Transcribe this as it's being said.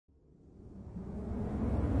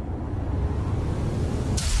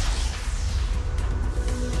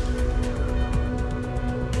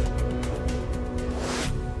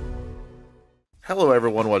Hello,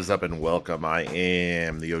 everyone. What is up, and welcome. I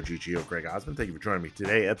am the OGGO, Greg Osmond. Thank you for joining me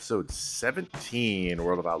today. Episode 17,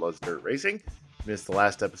 World of Outlaws Dirt Racing. Missed the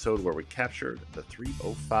last episode where we captured the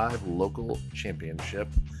 305 local championship.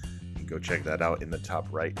 You can go check that out in the top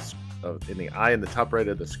right, in the top right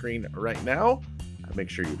of the screen right now. Make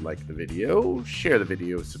sure you like the video, share the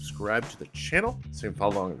video, subscribe to the channel so you can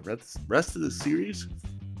follow along the rest of the series.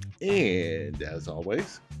 And as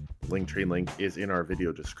always, the Linktree link is in our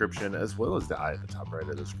video description, as well as the eye at the top right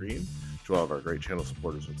of the screen. To all of our great channel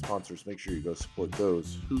supporters and sponsors, make sure you go support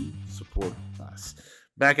those who support us.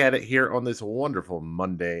 Back at it here on this wonderful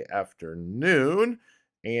Monday afternoon,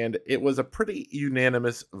 and it was a pretty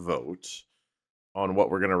unanimous vote on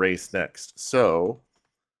what we're going to race next. So,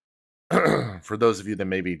 for those of you that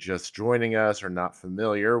may be just joining us or not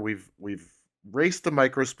familiar, we've raced the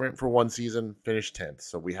micro sprint for one season, finished 10th.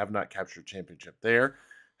 So we have not captured championship there.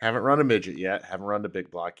 Haven't run a midget yet. Haven't run a big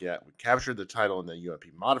block yet. We captured the title in the UMP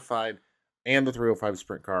Modified and the 305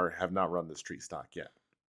 sprint car. Have not run the street stock yet.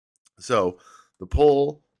 So the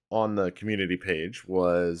poll on the community page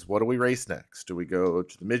was, what do we race next? Do we go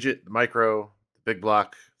to the midget, the micro, the big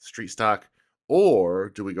block, street stock? Or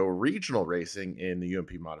do we go regional racing in the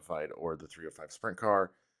UMP Modified or the 305 sprint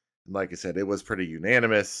car? And like I said, it was pretty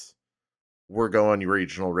unanimous. We're going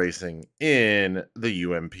regional racing in the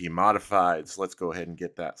UMP Modified. So let's go ahead and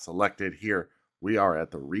get that selected here. We are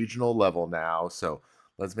at the regional level now. So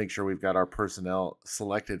let's make sure we've got our personnel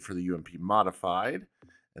selected for the UMP Modified.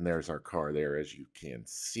 And there's our car there, as you can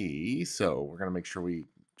see. So we're going to make sure we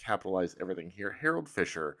capitalize everything here. Harold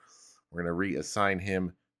Fisher, we're going to reassign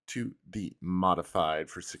him to the Modified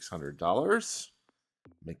for $600.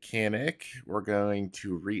 Mechanic, we're going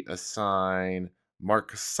to reassign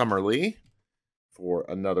Mark Summerly for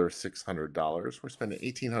another $600. We're spending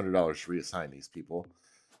 $1,800 to reassign these people.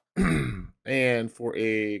 And for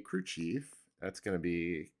a crew chief, that's going to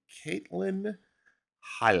be Caitlin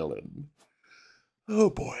Hyland. Oh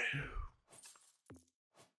boy.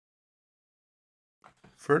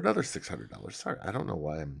 For another $600. Sorry, I don't know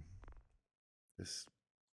why I'm just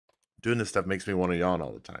doing this stuff makes me want to yawn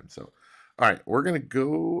all the time. So, all right, we're going to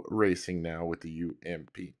go racing now with the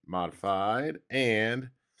UMP Modified and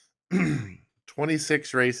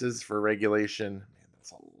 26 races for regulation. Man,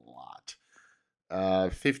 that's a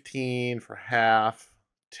lot. 15 for half,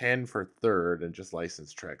 10 for third, and just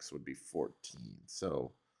licensed treks would be 14.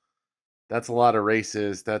 So that's a lot of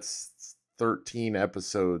races. That's 13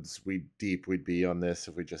 episodes we'd be on this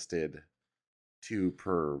if we just did 2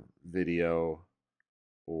 per video.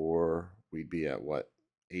 Or we'd be at, what,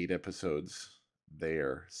 8 episodes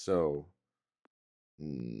there. So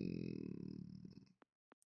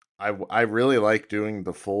I really like doing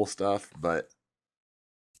the full stuff, but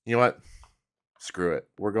you know what? Screw it.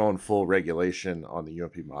 We're going full regulation on the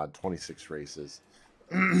UMP Mod, 26 races.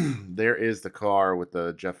 There is the car with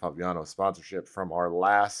the Jeff Fabiano sponsorship from our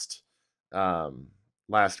last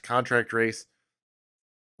contract race.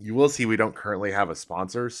 You will see we don't currently have a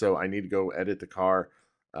sponsor, so I need to go edit the car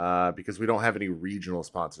because we don't have any regional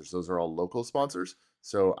sponsors. Those are all local sponsors.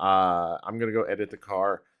 So I'm going to go edit the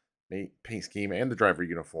car, paint scheme, and the driver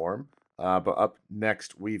uniform. But up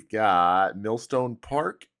next, we've got Millstone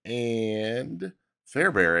Park and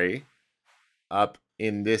Fairbury up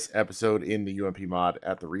in this episode in the UMP Mod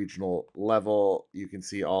at the regional level. You can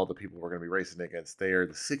see all the people we're going to be racing against there,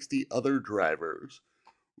 the 60 other drivers.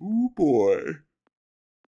 Ooh, boy.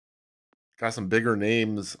 Got some bigger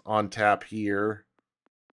names on tap here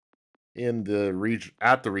in the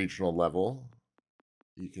at the regional level.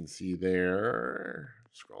 You can see there.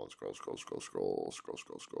 Scroll.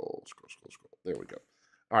 There we go.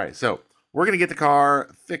 All right, so we're going to get the car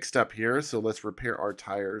fixed up here. So let's repair our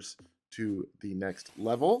tires to the next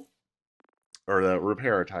level, or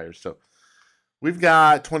repair our tires. So we've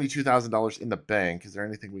got $22,000 in the bank. Is there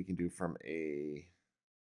anything we can do from a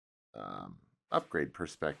upgrade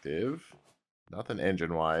perspective? Nothing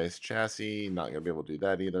engine-wise. Chassis, not going to be able to do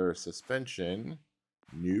that either. Suspension,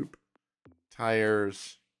 nope.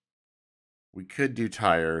 Tires, we could do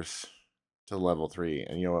tires to level 3.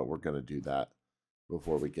 And you know what? We're going to do that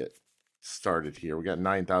before we get started here. We got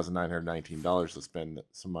 $9,919 to spend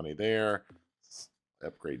some money there.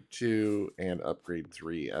 Upgrade 2 and upgrade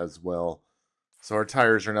 3 as well. So our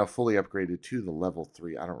tires are now fully upgraded to the level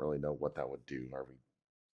 3. I don't really know what that would do. Are we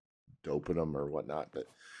doping them or whatnot? But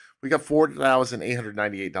we got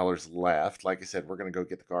 $4,898 left. Like I said, we're going to go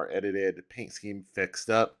get the car edited, paint scheme fixed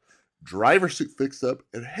up, driver seat fixed up,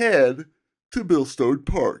 and head to Millstone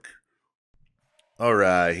Park. All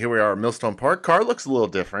right, here we are at Millstone Park. Car looks a little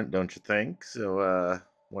different, don't you think? So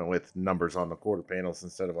went with numbers on the quarter panels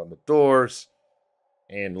instead of on the doors.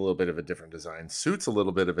 and a little bit of a different design. Suit's a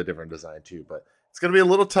little bit of a different design too, but it's going to be a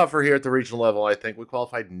little tougher here at the regional level, I think. We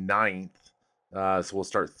qualified 9th, so we'll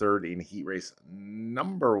start 3rd in heat race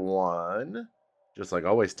number 1. Just like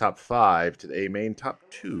always, top 5 to the A main, top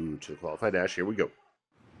 2 to the qualified dash. Here we go.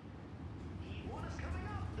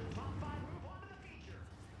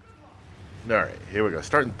 All right, here we go.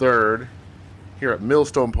 Starting 3rd here at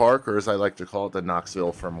Millstone Park, or as I like to call it, the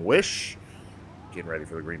Knoxville from Wish. Getting ready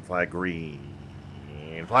for the green flag. Green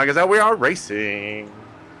flag is out. We are racing.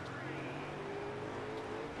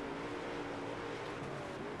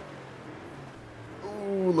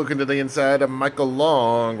 Ooh, looking to the inside of Michael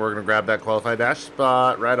Long. We're going to grab that qualified dash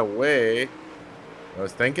spot right away. I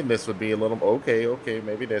was thinking this would be a little... Okay,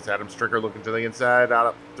 maybe it is. Adam Stricker looking to the inside,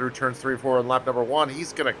 out through turns 3 and 4 on lap number 1.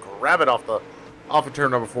 He's going to grab it off of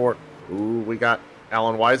turn number 4. Ooh, we got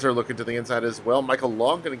Alan Weiser looking to the inside as well. Michael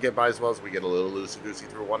Long going to get by as well as we get a little loosey-goosey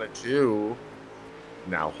through 1 and 2.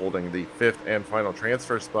 Now holding the 5th and final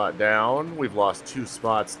transfer spot down. We've lost 2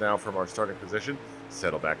 spots now from our starting position.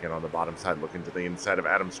 Settle back in on the bottom side, looking to the inside of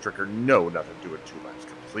Adam Stricker. No, nothing doing. 2 laps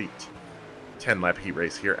complete. 10-lap heat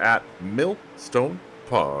race here at Millstone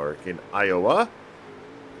Park in Iowa.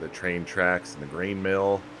 The train tracks and the grain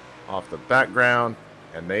mill off the background,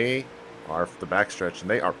 and they are the backstretch, and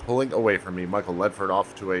they are pulling away from me. Michael Ledford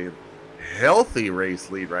off to a healthy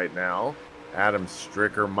race lead right now. Adam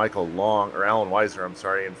Stricker, Michael Long, or Alan Weiser, I'm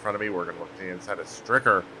sorry, in front of me. We're going to look to the inside of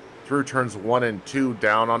Stricker through turns 1 and 2,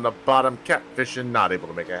 down on the bottom, catfishing, not able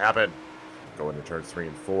to make it happen. Going to turns 3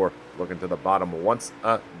 and 4, looking to the bottom once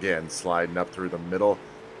again, sliding up through the middle,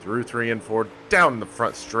 through 3 and 4, down the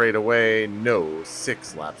front straightaway. No,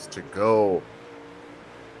 6 laps to go.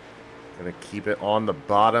 Gonna keep it on the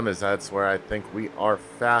bottom, as that's where I think we are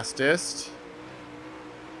fastest.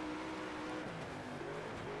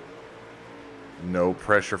 No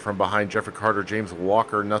pressure from behind. Jeffrey Carter, James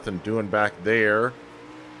Walker, nothing doing back there.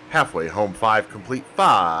 Halfway home, 5 complete,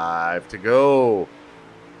 5 to go.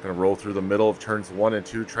 Gonna roll through the middle of turns 1 and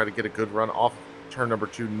 2, try to get a good run off turn number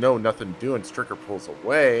 2. No, nothing doing. Stricker pulls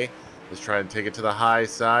away. Let's try and take it to the high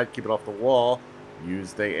side, keep it off the wall.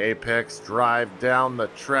 Use the apex, drive down the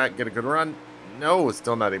track, get a good run. No,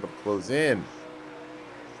 still not able to close in.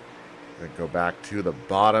 Gonna go back to the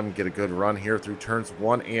bottom, get a good run here through turns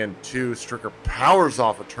 1 and 2. Stricker powers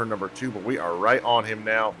off of turn number 2, but we are right on him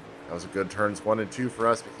now. That was a good turns 1 and 2 for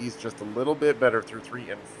us, but he's just a little bit better through 3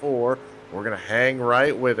 and 4. We're going to hang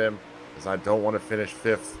right with him, because I don't want to finish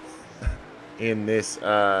 5th in this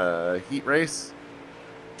heat race.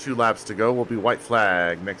 2 laps to go. We'll be white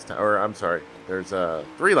flag next time. Or, I'm sorry. There's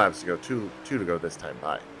 3 laps to go. 2 to go this time.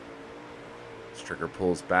 Bye. Stricker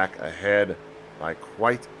pulls back ahead by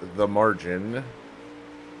quite the margin.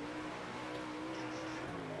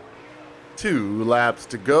 2 laps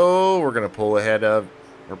to go. We're going to pull ahead of,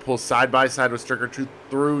 or pull side by side with Stricker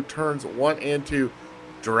through turns 1 and 2.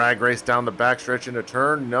 Drag race down the backstretch into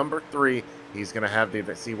turn number 3. He's going to have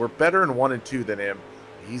the... See, we're better in 1 and 2 than him.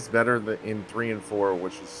 He's better in 3 and 4,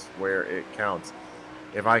 which is where it counts.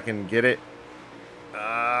 If I can get it...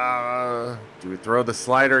 do we throw the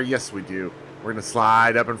slider? Yes, we do. We're going to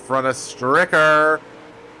slide up in front of Stricker.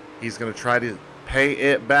 He's going to try to pay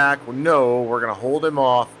it back. No, we're going to hold him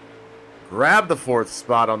off. Grab the 4th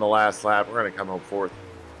spot on the last lap. We're going to come home 4th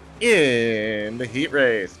in the heat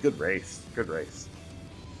race. Good race. Good race.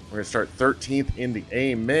 We're going to start 13th in the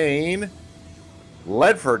A main.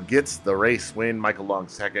 Ledford gets the race win. Michael Long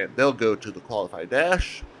 2nd. They'll go to the qualified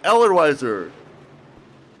dash. Ellerweiser,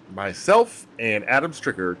 myself, and Adam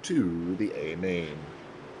Stricker to the A main.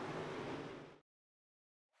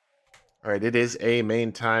 All right, it is A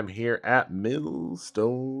main time here at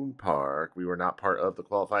Millstone Park. We were not part of the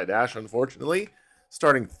qualified dash, unfortunately.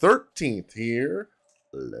 Starting 13th here.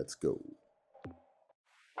 Let's go.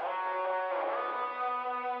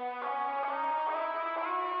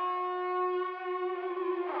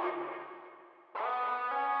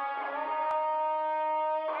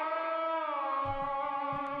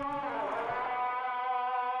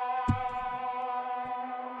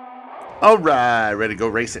 All right, ready to go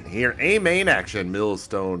racing here. A main action,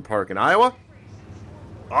 Millstone Park in Iowa.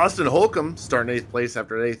 Austin Holcomb starting 8th place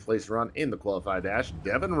after an 8th place run in the qualified dash.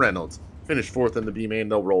 Devin Reynolds finished 4th in the B main.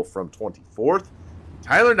 They'll roll from 24th.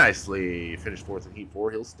 Tyler Nicely finished 4th in Heat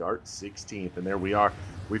 4. He'll start 16th. And there we are.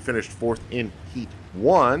 We finished 4th in Heat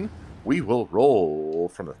 1. We will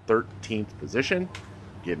roll from the 13th position.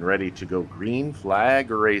 Getting ready to go green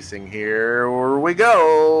flag racing here. Here we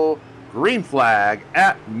go. Green flag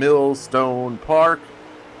at Millstone Park.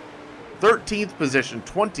 13th position,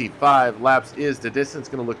 25 laps is the distance.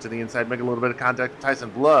 Going to look to the inside, make a little bit of contact with Tyson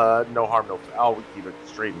Blood. No harm, no foul. We keep it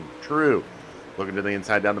straight and true. Looking to the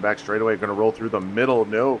inside, down the back straightaway. Going to roll through the middle.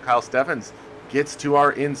 No, Kyle Steffens gets to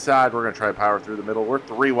our inside. We're going to try power through the middle. We're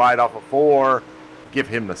 3 wide off of 4. Give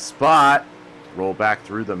him the spot. Roll back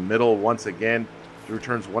through the middle once again. Through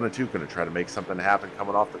turns 1 and 2. Going to try to make something happen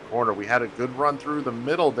coming off the corner. We had a good run through the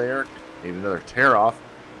middle there. Need another tear off.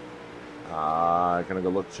 Going to go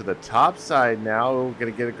look to the top side now.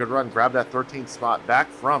 Going to get a good run. Grab that 13th spot back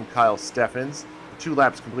from Kyle Steffens. 2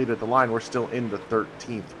 laps completed at the line. We're still in the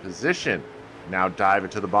 13th position. Now dive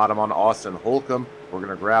into the bottom on Austin Holcomb. We're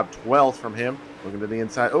going to grab 12th from him. Looking to the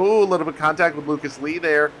inside. Oh, a little bit of contact with Lucas Lee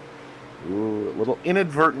there. Ooh, a little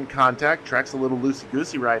inadvertent contact. Track's a little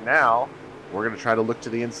loosey-goosey right now. We're going to try to look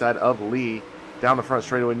to the inside of Lee. Down the front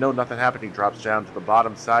straightaway. No, nothing happened. He drops down to the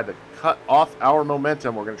bottom side to cut off our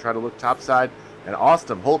momentum. We're going to try to look top side. And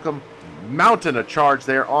Austin Holcomb mounting a charge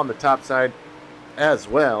there on the top side as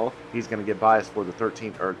well. He's going to get biased for the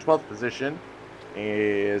 13th or 12th position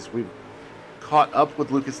as we've caught up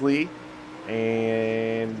with Lucas Lee.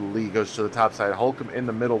 And Lee goes to the top side. Holcomb in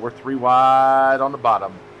the middle. We're 3 wide on the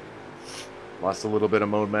bottom. Lost a little bit of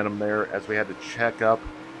momentum there as we had to check up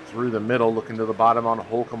through the middle. Looking to the bottom on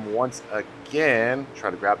Holcomb once again.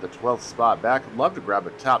 Try to grab the 12th spot back. I'd love to grab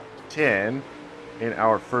a top 10 in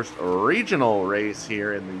our first regional race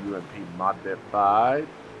here in the UMP Modified.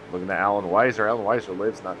 Looking at Alan Weiser. Alan Weiser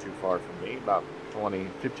lives not too far from me, about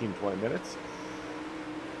 15-20 minutes.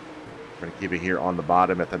 We're going to keep it here on the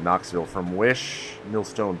bottom at the Knoxville from Wish,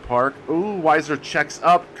 Millstone Park. Ooh, Weiser checks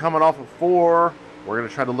up, coming off of 4. We're going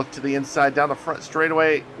to try to look to the inside, down the front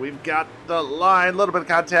straightaway. We've got the line, a little bit of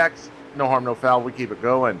contact. No harm, no foul. We keep it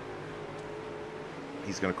going.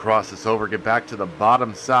 He's going to cross us over, get back to the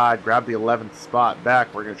bottom side, grab the 11th spot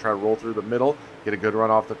back. We're going to try to roll through the middle, get a good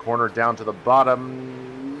run off the corner, down to the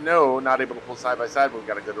bottom. No, not able to pull side by side, but we've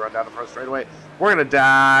got a good run down the front straightaway. We're going to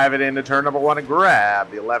dive it into turn number 1 and grab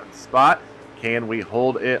the 11th spot. Can we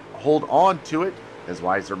hold on to it as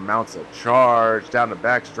Weiser mounts a charge down the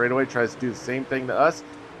back straightaway, tries to do the same thing to us.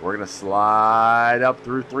 We're going to slide up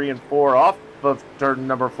through 3 and 4 off of turn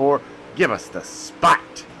number 4. Give us the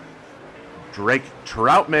spot. Drake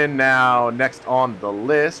Troutman now next on the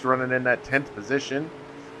list, running in that 10th position.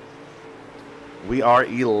 We are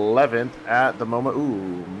 11th at the moment.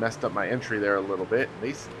 Ooh, messed up my entry there a little bit.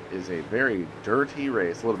 This is a very dirty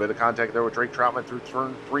race. A little bit of contact there with Drake Troutman through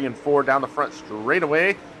turn 3 and 4 down the front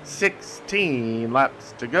straightaway. 16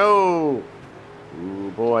 laps to go. Ooh,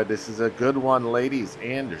 boy, this is a good one, ladies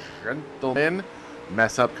and gentlemen.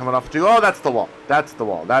 Mess up coming off 2. Oh, that's the wall. That's the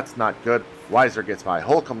wall. That's not good. Weiser gets by.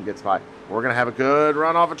 Holcomb gets by. We're going to have a good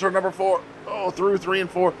run off of turn number 4. Oh, through 3 and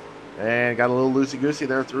 4. And got a little loosey-goosey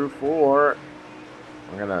there through 4.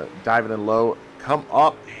 We're going to dive it in low. Come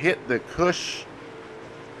up. Hit the cushion.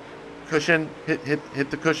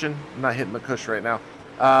 Hit the cushion. I'm not hitting the cush right now.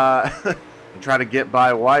 And try to get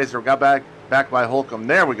by Weiser. Got back by Holcomb.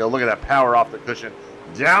 There we go. Look at that power off the cushion.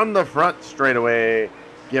 Down the front straightaway.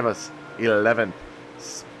 Give us 11th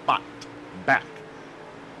spot back.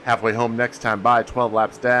 Halfway home next time by. 12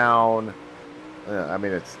 laps down. I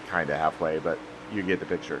mean, it's kind of halfway, but you get the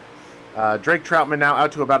picture. Drake Troutman now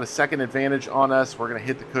out to about a second advantage on us. We're going to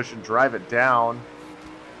hit the cushion, drive it down.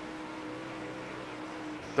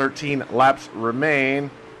 13 laps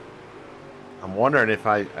remain. I'm wondering if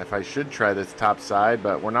I should try this top side,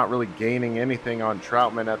 but we're not really gaining anything on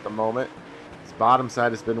Troutman at the moment. His bottom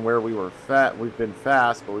side has been where we were we've been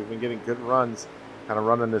fast, but we've been getting good runs, kind of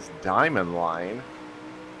running this diamond line.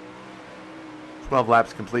 12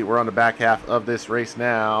 laps complete. We're on the back half of this race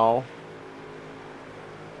now.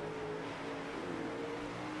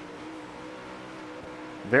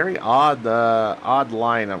 Very odd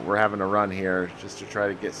line that we're having to run here just to try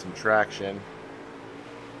to get some traction.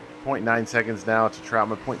 0.9 seconds now to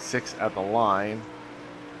Troutman, 0.6 at the line.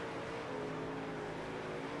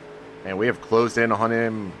 And we have closed in on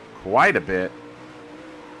him quite a bit.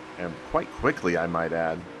 And quite quickly, I might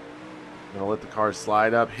add. I'm going to let the car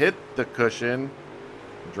slide up, hit the cushion,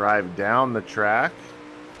 drive down the track.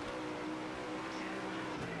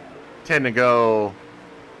 10 to go.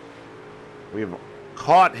 We've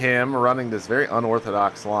caught him running this very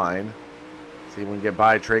unorthodox line. See if we can get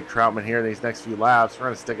by Drake Troutman here in these next few laps. We're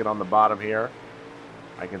going to stick it on the bottom here.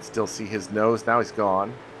 I can still see his nose. Now he's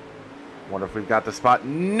gone. Wonder if we've got the spot.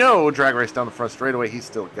 No! Drag race down the front straightaway. He's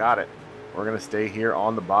still got it. We're going to stay here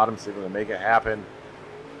on the bottom, see if we can make it happen.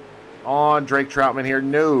 On Drake Troutman here.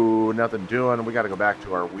 No, nothing doing. We got to go back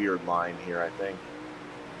to our weird line here, I think.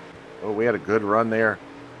 Oh, we had a good run there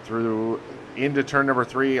through into turn number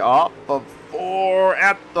 3. Off of 4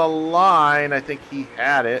 at the line. I think he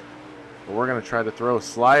had it. But we're going to try to throw a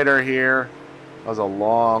slider here. That was a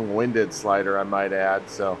long-winded slider, I might add.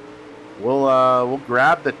 So We'll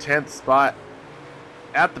grab the 10th spot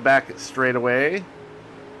at the back straightaway.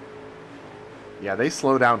 Yeah, they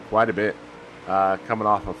slow down quite a bit coming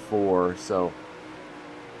off of 4, so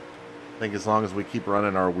I think as long as we keep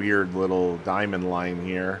running our weird little diamond line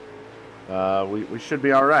here, we should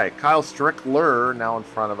be all right. Kyle Strickler now in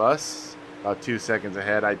front of us, about 2 seconds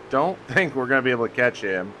ahead. I don't think we're going to be able to catch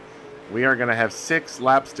him. We are going to have 6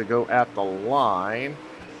 laps to go at the line.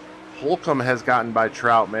 Holcomb has gotten by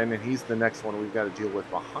Troutman, and he's the next one we've got to deal with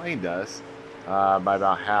behind us by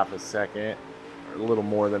about half a second, or a little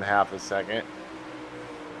more than half a second.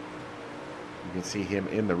 You can see him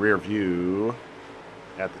in the rear view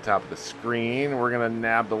at the top of the screen. We're going to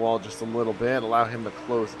nab the wall just a little bit, allow him to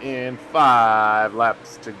close in. 5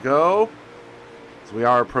 laps to go. So we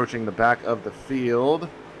are approaching the back of the field.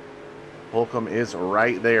 Holcomb is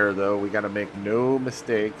right there, though. We got to make no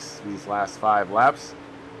mistakes these last 5 laps.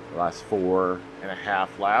 The last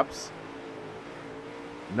 4.5 laps.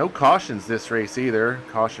 No cautions this race either.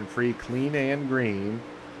 Caution free, clean and green.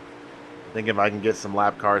 I think if I can get some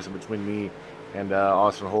lap cars in between me and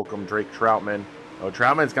Austin Holcomb, Drake Troutman. Oh,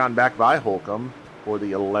 Troutman's gotten back by Holcomb for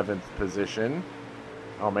the 11th position.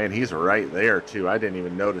 Oh, man, he's right there, too. I didn't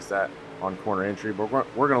even notice that on corner entry. But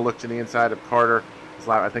we're going to look to the inside of Carter.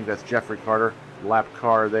 I think that's Jeffrey Carter, lap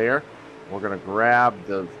car there. We're going to grab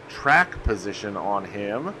the track position on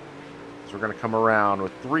him. So we're going to come around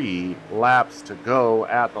with 3 laps to go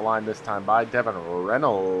at the line this time by Devin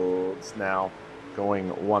Reynolds. Now going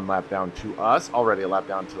 1 lap down to us. Already a lap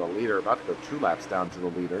down to the leader. About to go 2 laps down to the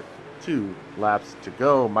leader. 2 laps to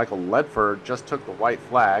go. Michael Ledford just took the white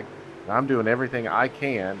flag. And I'm doing everything I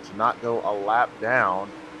can to not go a lap down.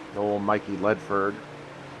 Old Mikey Ledford.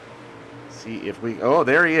 See if we... Oh,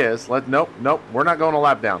 there he is. Nope. We're not going a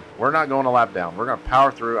lap down. We're not going a lap down. We're going to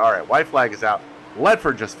power through. All right, white flag is out.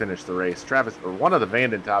 Ledford just finished the race. Travis, or one of the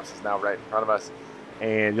Vanden Tops, is now right in front of us.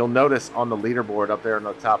 And you'll notice on the leaderboard up there in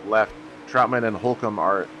the top left, Troutman and Holcomb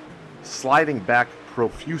are sliding back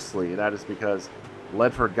profusely. That is because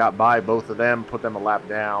Ledford got by both of them, put them a lap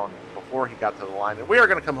down before he got to the line. And we are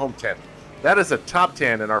going to come home 10th. That is a top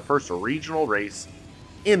 10 in our first regional race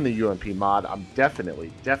in the UMP mod. I'm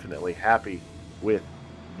definitely happy with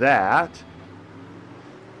that.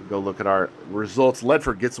 Go look at our results.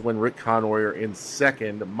 Ledford gets the win. Rick Conroyer in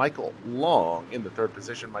second. Michael Long in the 3rd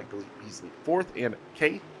position. Mike Beasley 4th. And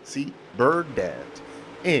KC Burdett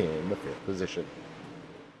in the 5th position.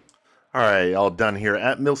 All right, all done here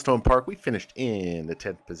at Millstone Park. We finished in the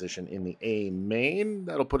 10th position in the A main.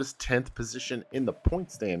 That'll put us 10th position in the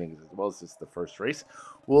point standings, as well as this is the first race.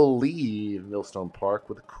 We'll leave Millstone Park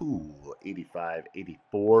with a cool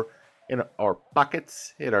 85-84 in our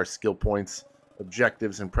pockets. Hit our skill points,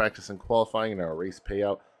 objectives, and practice and qualifying, and our race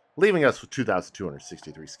payout, leaving us with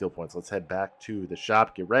 2,263 skill points. Let's head back to the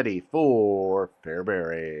shop. Get ready for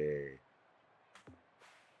Fairbury.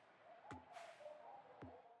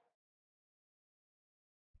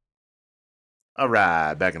 All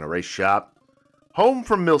right, back in the race shop. Home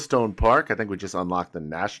from Millstone Park. I think we just unlocked the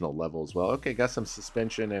national level as well. Okay, got some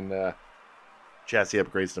suspension and chassis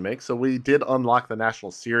upgrades to make. So we did unlock the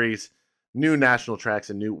national series. New national tracks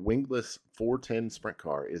and new wingless 410 sprint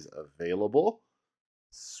car is available.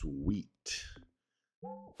 Sweet.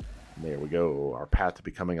 There we go. Our path to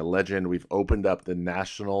becoming a legend. We've opened up the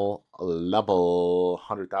national level.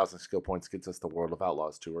 100,000 skill points gets us the World of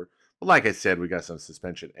Outlaws tour. But like I said, we got some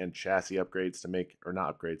suspension and chassis upgrades to make, or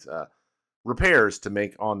not upgrades, repairs to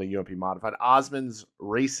make on the UMP Modified. Osmond's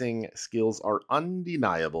racing skills are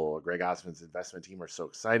undeniable. Greg Osmond's investment team are so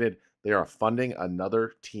excited. They are funding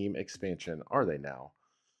another team expansion. Are they now?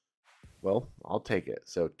 Well, I'll take it.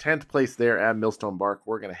 So 10th place there at Millstone Park.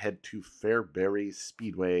 We're going to head to Fairbury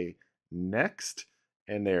Speedway next.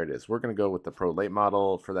 And there it is. We're going to go with the Pro Late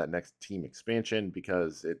model for that next team expansion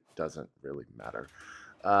because it doesn't really matter.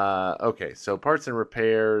 Okay, so parts and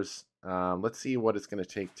repairs. Let's see what it's going to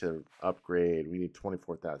take to upgrade. We need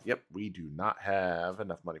 24,000. Yep, we do not have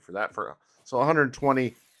enough money for that. So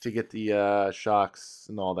 120 to get the shocks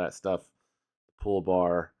and all that stuff. Pull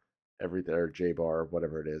bar, everything, or J bar,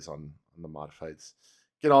 whatever it is on the modifieds.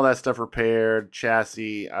 Get all that stuff repaired.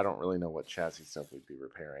 Chassis, I don't really know what chassis stuff we'd be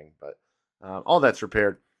repairing, but all that's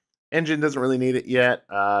repaired. Engine doesn't really need it yet.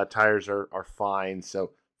 Tires are fine.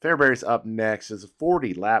 So Fairbury's up next. Is a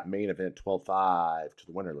 40-lap main event, 12.5 to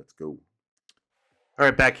the winner. Let's go. All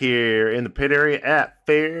right, back here in the pit area at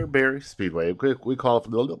Fairbury Speedway. We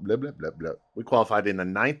qualified, We qualified in the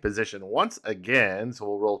 9th position once again, so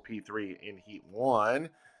we'll roll P3 in Heat 1.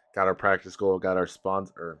 Got our practice goal, got our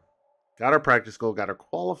sponsor, got our practice goal, got our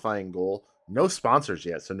qualifying goal. No sponsors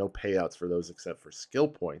yet, so no payouts for those except for skill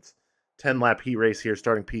points. 10-lap heat race here,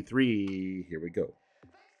 starting P3. Here we go.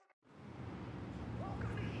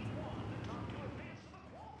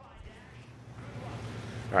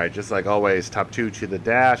 All right, just like always, top 2 to the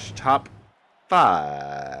dash, top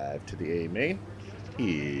 5 to the A main.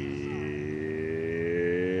 Here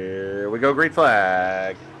we go, green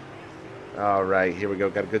flag. All right, here we go.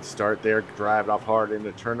 Got a good start there. Drive it off hard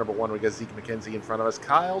into turn number 1. We got Zeke McKenzie in front of us.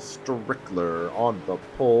 Kyle Strickler on the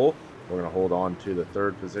pole. We're going to hold on to the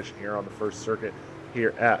 3rd position here on the first circuit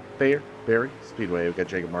here at Fairbury Speedway. We've got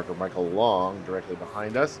Jacob Marker, Michael Long directly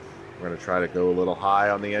behind us. We're going to try to go a little high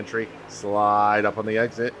on the entry, slide up on the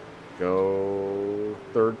exit, go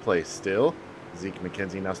 3rd place still. Zeke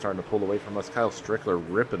McKenzie now starting to pull away from us. Kyle Strickler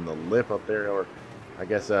ripping the lip up there, or I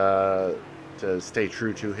guess to stay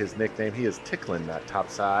true to his nickname, he is tickling that top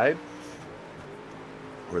side,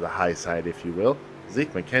 or the high side, if you will.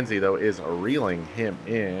 Zeke McKenzie, though, is reeling him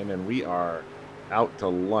in, and we are out to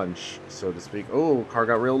lunch, so to speak. Oh, car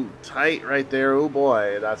got real tight right there. Oh,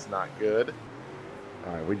 boy, that's not good.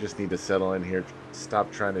 All right, we just need to settle in here.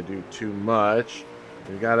 Stop trying to do too much.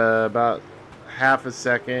 We've got about half a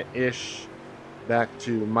second-ish back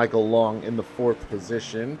to Michael Long in the 4th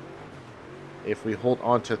position. If we hold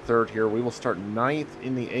on to 3rd here, we will start 9th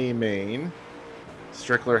in the A main.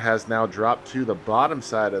 Strickler has now dropped to the bottom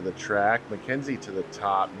side of the track. McKenzie to the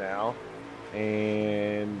top now.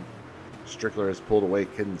 And Strickler has pulled away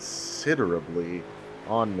considerably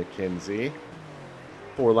on McKenzie.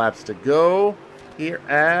 4 laps to go here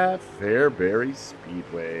at Fairbury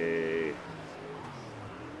Speedway.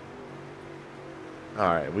 All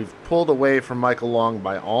right, we've pulled away from Michael Long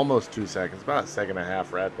by almost 2 seconds, about a second and a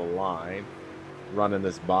half. We're at the line, running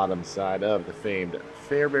this bottom side of the famed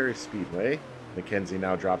Fairbury Speedway. McKenzie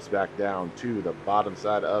now drops back down to the bottom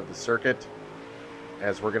side of the circuit,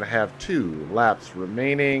 as we're going to have 2 laps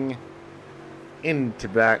remaining. Into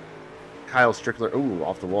back, Kyle Strickler, ooh,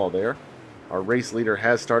 off the wall there. Our race leader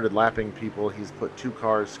has started lapping people. He's put 2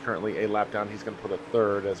 cars currently a lap down. He's going to put a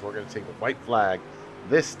 3rd, as we're going to take the white flag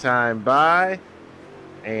this time by.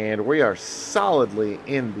 And we are solidly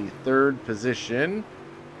in the 3rd position.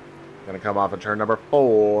 Going to come off of turn number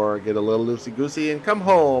 4, get a little loosey-goosey, and come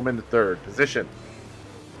home in the 3rd position.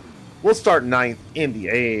 We'll start 9th in the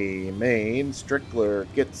A main. Strickler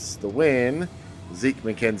gets the win. Zeke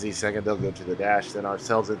McKenzie 2nd. They'll go to the dash. Then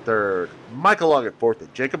ourselves in 3rd. Michael Long at 4th.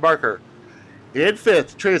 And Jacob Barker in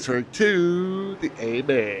 5th, transferring to the A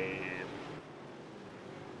main.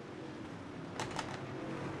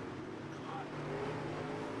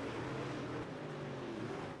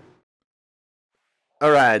 All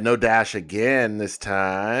right, no dash again this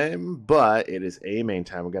time, but it is A main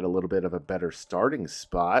time. We got a little bit of a better starting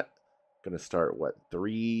spot. Going to start, what,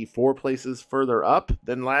 3-4 places further up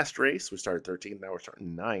than last race. We started 13th, now we're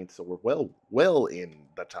starting 9th, so we're well in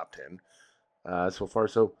the top 10 so far.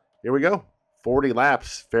 So here we go, 40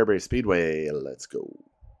 laps, Fairbury Speedway. Let's go.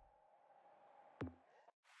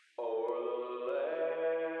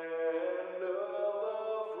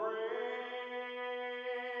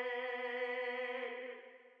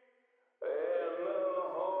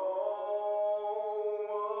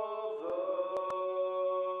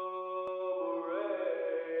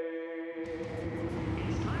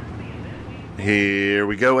 Here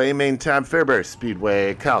we go, A main time, Fairbury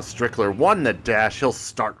Speedway. Kyle Strickler won the dash. He'll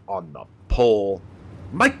start on the pole.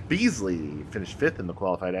 Mike Beasley finished 5th in the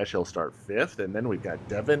qualified dash. He'll start 5th. And then we've got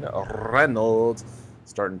Devin Reynolds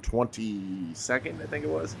starting 22nd, I think it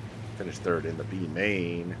was. Finished 3rd in the B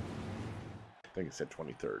main. I think it said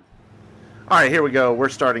 23rd. All right, here we go. We're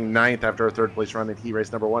starting 9th after our 3rd place run in heat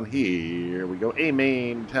race number 1. Here we go. A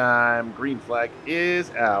main time. Green flag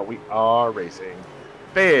is out. We are racing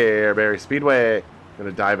Fairbury Speedway. Going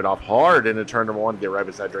to dive it off hard into turn number 1. Get right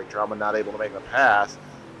beside Drake Trauma. Not able to make the pass.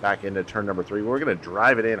 Back into turn number 3. We're going to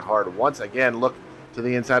drive it in hard once again. Look to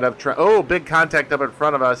the inside of... Oh, big contact up in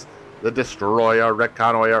front of us. The Destroyer,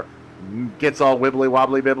 Reconnoiter, gets all wibbly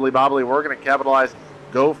wobbly, bibbly bobbly. We're going to capitalize.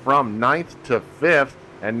 Go from 9th to 5th.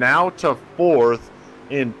 And now to 4th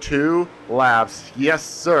in 2 laps. Yes,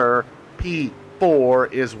 sir.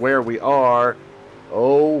 P4 is where we are.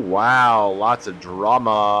 Oh, wow. Lots of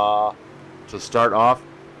drama to start off.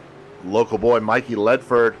 Local boy Mikey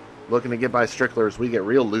Ledford looking to get by Strickler as we get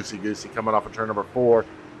real loosey-goosey coming off of turn number 4.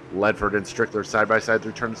 Ledford and Strickler side by side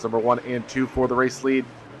through turns number 1 and 2 for the race lead.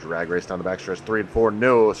 Drag race down the backstretch 3 and 4.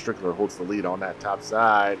 No, Strickler holds the lead on that top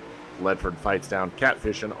side. Ledford fights down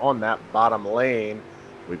catfishing on that bottom lane.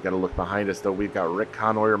 We've got to look behind us, though. We've got Rick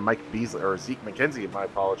Conroy, Mike Beasley, or Zeke McKenzie, my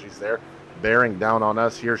apologies there, bearing down on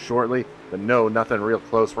us here shortly. But no, nothing real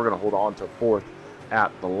close. We're going to hold on to 4th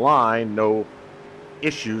at the line. No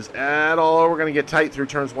issues at all. We're going to get tight through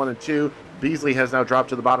turns 1 and 2. Beasley has now dropped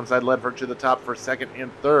to the bottom side. Ledford to the top for second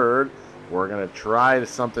and third. We're going to try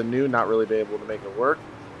something new, not really be able to make it work.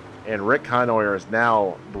 And Rick Conoyer is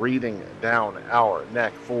now breathing down our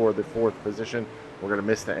neck for the 4th position. We're going to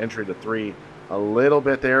miss the entry to 3 a little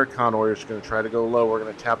bit there. Conoyer's going to try to go low. We're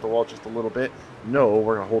going to tap the wall just a little bit. No,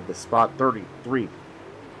 we're going to hold the spot. 33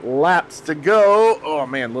 laps to go. Oh,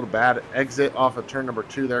 man, a little bad exit off of turn number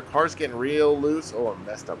 2 there. Car's getting real loose. Oh,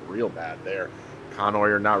 messed up real bad there.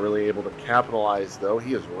 Conoyer not really able to capitalize, though.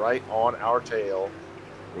 He is right on our tail.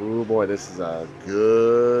 Oh, boy, this is a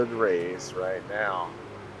good race right now.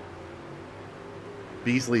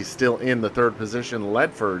 Beasley's still in the 3rd position.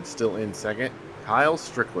 Ledford still in 2nd. Kyle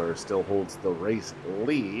Strickler still holds the race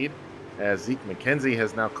lead as Zeke McKenzie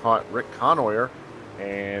has now caught Rick Conoyer.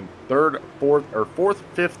 And 3rd, 4th,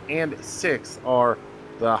 5th, and 6th are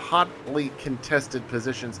the hotly contested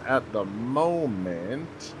positions at the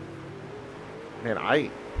moment. Man,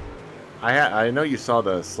 I know you saw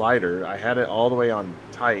the slider. I had it all the way on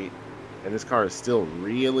tight, and this car is still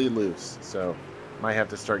really loose. So might have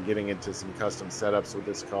to start getting into some custom setups with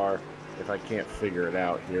this car if I can't figure it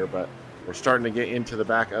out here. But we're starting to get into the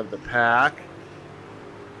back of the pack.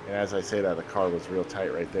 And as I say that, the car was real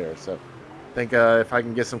tight right there. So I think if I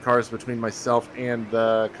can get some cars between myself and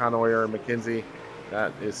Conoyer and McKenzie,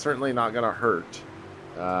 that is certainly not going to hurt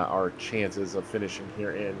our chances of finishing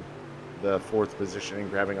here in the 4th position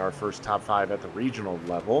and grabbing our first top 5 at the regional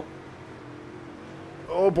level.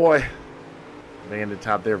 Oh boy. Landed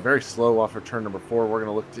top there. Very slow off of turn number 4. We're going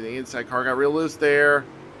to look to the inside. Car got real loose there.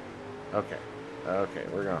 Okay. Okay.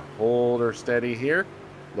 We're going to hold her steady here.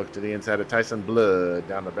 Look to the inside of Tyson Blood.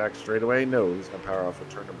 Down the back straightaway. No, he's going to power off of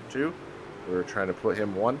turn number 2. We were trying to put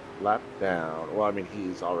him 1 lap down. Well, I mean,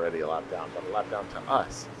 he's already a lap down, but a lap down to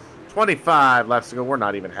us. 25 laps to go. We're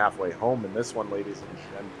not even halfway home in this one, ladies and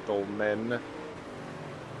gentlemen. I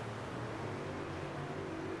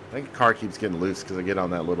think the car keeps getting loose because I get on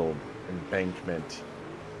that little embankment.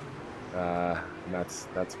 And that's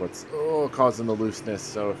what's causing the looseness.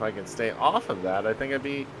 So if I can stay off of that, I think I'd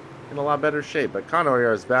be in a lot better shape. But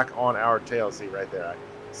Conoyer is back on our tail. See right there. I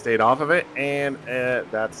stayed off of it, and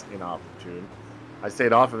that's inopportune. I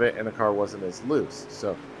stayed off of it, and the car wasn't as loose.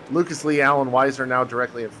 So Lucas Lee, Alan Weiser now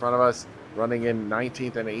directly in front of us, running in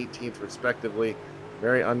 19th and 18th respectively.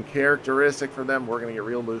 Very uncharacteristic for them. We're going to get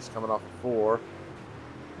real loose coming off of 4.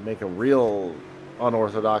 Make a real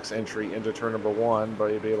unorthodox entry into turn number 1, but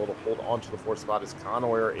you'll be able to hold on to the 4th spot as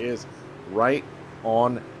Conoyer is right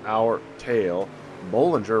on our tail.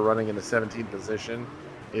 Bollinger running in the 17th position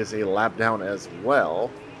is a lap down as well.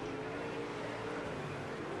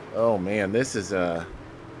 Oh man, this is I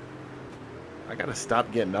gotta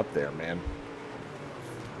stop getting up there, man.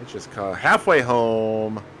 It's just halfway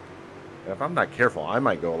home. And if I'm not careful, I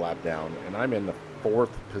might go a lap down, and I'm in the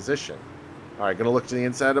 4th position. All right, gonna look to the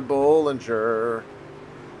inside of Bollinger.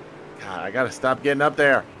 God, I gotta stop getting up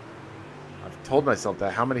there. I've told myself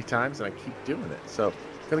that how many times, and I keep doing it. So,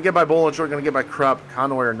 gonna get by Bollinger, gonna get by Krupp.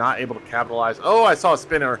 Conoyer not able to capitalize. Oh, I saw a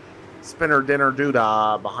spinner dinner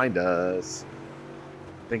doodah behind us.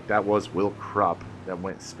 I think that was Will Krupp that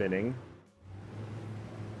went spinning.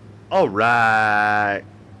 All right,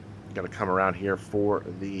 gotta come around here for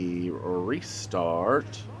the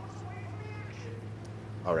restart.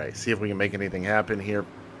 All right, see if we can make anything happen here.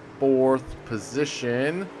 4th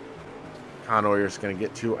position. Conoyer's going to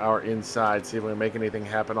get to our inside. See if we can make anything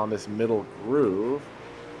happen on this middle groove.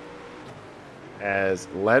 As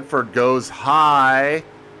Ledford goes high,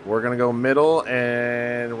 we're going to go middle,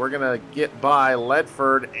 and we're going to get by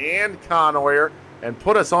Ledford and Conoyer and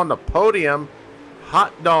put us on the podium.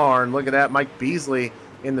 Hot darn. Look at that. Mike Beasley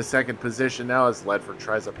in the 2nd position now as Ledford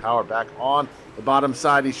tries to power back on the bottom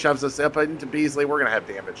side. He shoves us up into Beasley. We're going to have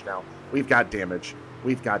damage now. We've got damage.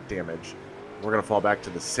 We've got damage. We're going to fall back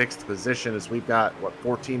to the 6th position as we've got,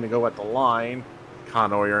 14 to go at the line.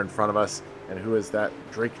 Conoyer in front of us. And who is that?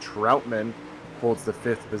 Drake Troutman holds the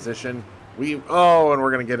 5th position. And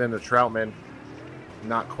we're going to get into Troutman.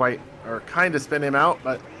 Not quite, or kind of spin him out,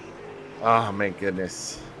 but, oh, my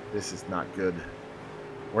goodness. This is not good.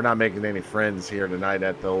 We're not making any friends here tonight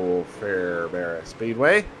at the old Fairbarra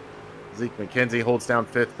Speedway. Zeke McKenzie holds down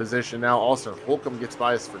 5th position now. Austin Holcomb gets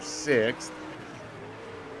by us for 6th.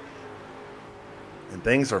 And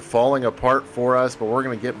things are falling apart for us, but we're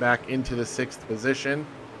going to get back into the 6th position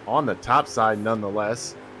on the top side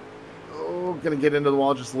nonetheless. Oh, going to get into the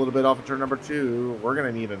wall just a little bit off of turn number 2. We're going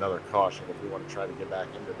to need another caution if we want to try to get back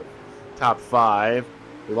into the top 5.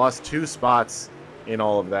 We lost 2 spots in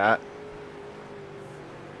all of that.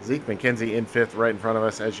 Zeke McKenzie in 5th right in front of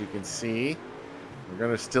us, as you can see. We're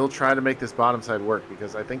going to still try to make this bottom side work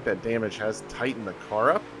because I think that damage has tightened the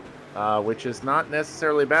car up, which is not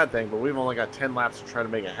necessarily a bad thing, but we've only got 10 laps to try to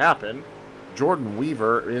make it happen. Jordan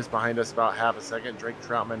Weaver is behind us about half a second. Drake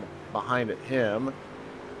Troutman behind him.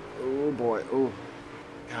 Oh, boy. Oh,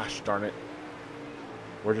 gosh darn it.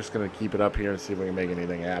 We're just going to keep it up here and see if we can make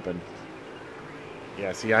anything happen.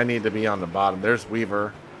 Yeah, see, I need to be on the bottom. There's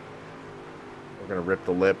Weaver. We're going to rip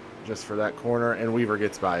the lip just for that corner, and Weaver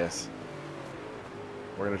gets by us.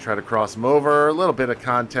 We're going to try to cross him over. A little bit of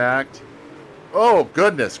contact. Oh,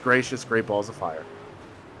 goodness gracious. Great balls of fire.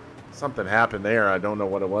 Something happened there. I don't know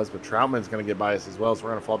what it was, but Troutman's going to get by us as well, so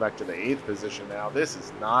we're going to fall back to the 8th position now. This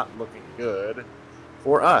is not looking good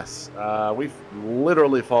for us. We've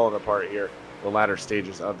literally fallen apart here the latter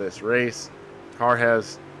stages of this race. Car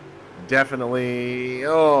has definitely,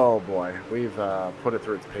 oh boy, we've put it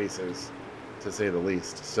through its paces, to say the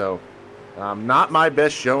least. So, not my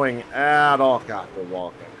best showing at all. Got the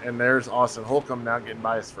walk in. And there's Austin Holcomb now getting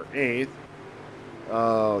by us for 8th.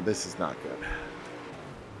 Oh, this is not good.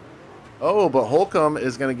 Oh, but Holcomb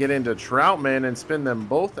is going to get into Troutman and spin them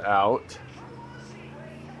both out.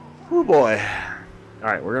 Oh, boy. All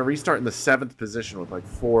right, we're going to restart in the 7th position with like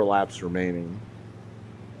 4 laps remaining.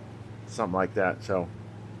 Something like that. So,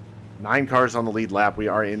 9 cars on the lead lap. We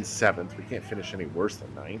are in 7th. We can't finish any worse than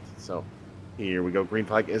 9th. So, here we go. Green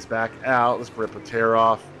flag is back out. Let's rip a tear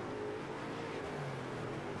off.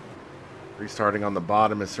 Restarting on the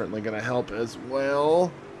bottom is certainly going to help as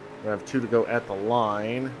well. We have 2 to go at the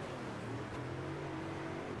line.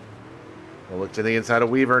 We'll look to the inside of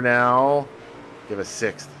Weaver now. Give a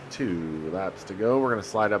 6th. 2 laps to go. We're going to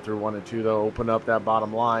slide up through 1 and 2, though. Open up that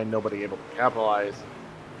bottom line. Nobody able to capitalize.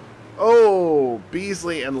 Oh,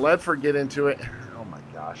 Beasley and Ledford get into it. Oh, my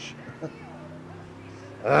gosh.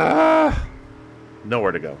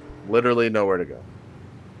 Nowhere to go. Literally nowhere to go.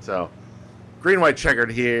 So, green, white,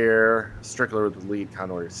 checkered here. Strickler with the lead.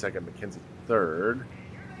 Conway 2nd. McKenzie 3rd.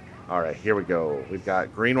 All right, here we go. We've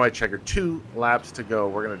got green, white, checkered. 2 laps to go.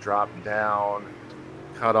 We're going to drop down.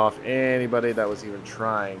 Cut off anybody that was even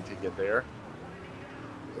trying to get there.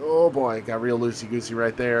 Oh, boy. Got real loosey-goosey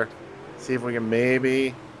right there. See if we can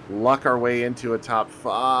maybe luck our way into a top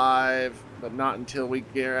 5. But not until we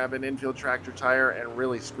grab an infield tractor tire and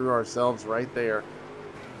really screw ourselves right there.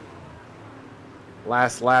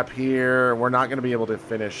 Last lap here. We're not going to be able to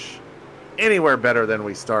finish anywhere better than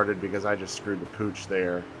we started because I just screwed the pooch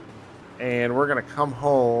there. And we're going to come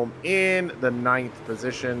home in the 9th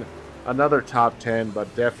position. Another top 10,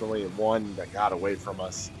 but definitely one that got away from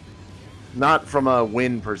us. Not from a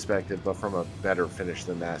win perspective, but from a better finish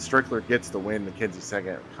than that. Strickler gets the win. McKenzie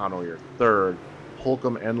 2nd. Conway 3rd.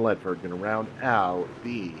 Holcomb and Ledford going to round out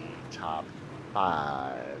the top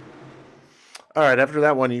 5. All right, after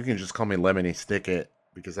that one, you can just call me Lemony Snicket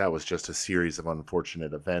because that was just a series of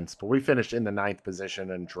unfortunate events. But we finished in the 9th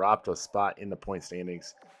position and dropped a spot in the point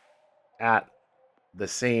standings at the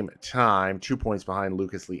same time. 2 points behind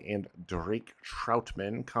Lucas Lee and Drake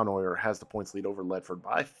Troutman. Conway has the points lead over Ledford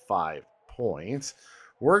by 5 points.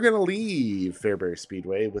 We're going to leave Fairbury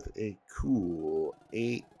Speedway with a cool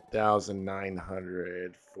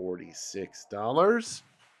 $8,946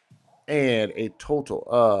 and a total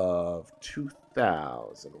of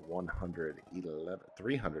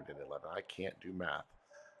 $2,311. I can't do math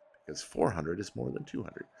because 400 is more than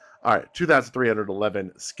 200. All right,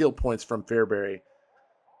 2,311 skill points from Fairbury.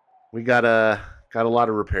 We got a lot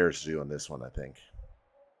of repairs to do on this one, I think.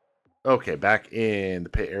 Okay, back in the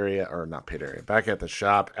pit area, or not pit area, back at the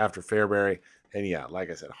shop after Fairbury. And yeah, like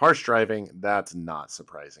I said, harsh driving, that's not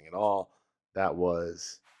surprising at all. That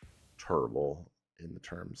was terrible in the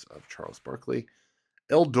terms of Charles Barkley.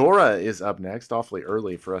 Eldora is up next. Awfully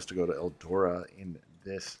early for us to go to Eldora in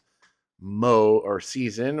this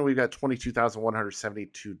season. We've got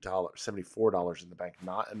 $22,174 in the bank.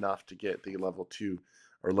 Not enough to get the level 2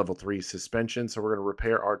 or level 3 suspension. So we're going to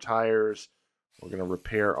repair our tires. We're going to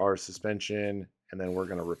repair our suspension. And then we're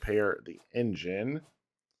going to repair the engine.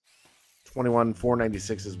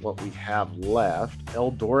 $21,496 is what we have left.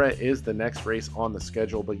 Eldora is the next race on the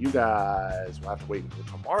schedule, but you guys will have to wait until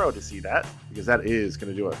tomorrow to see that, because that is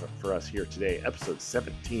going to do it for us here today. Episode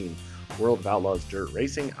 17, World of Outlaws Dirt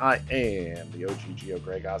Racing. I am the OGGO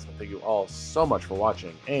Greg Osmond. Thank you all so much for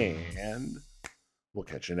watching, and we'll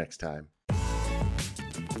catch you next time.